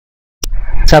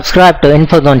subscribe to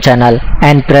InfoZone channel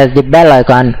and press the bell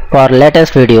icon for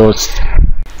latest videos.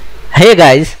 Hey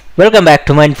guys, welcome back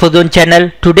to my InfoZone channel.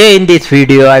 Today in this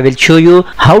video I will show you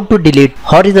how to delete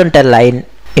horizontal line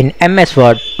in MS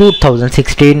Word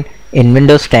 2016 in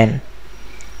Windows 10.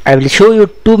 I will show you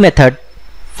two methods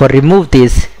for remove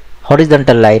this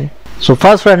horizontal line. So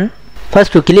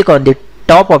first you click on the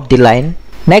top of the line.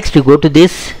 Next you go to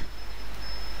this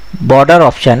border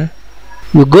option.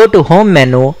 You go to home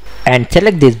menu and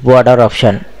select this border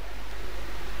option.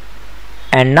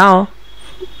 And now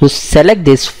you select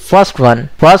this first one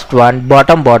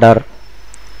bottom border.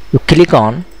 You click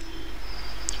on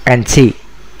and see.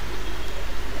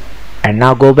 And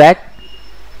now go back.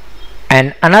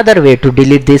 And another way to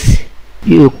delete this,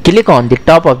 you click on the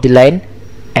top of the line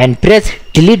and press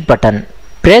delete button.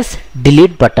 Press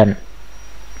delete button.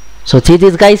 So see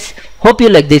this guys. Hope you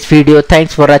like this video.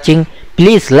 Thanks for watching.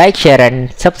 Please like, share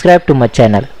and subscribe to my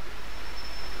channel.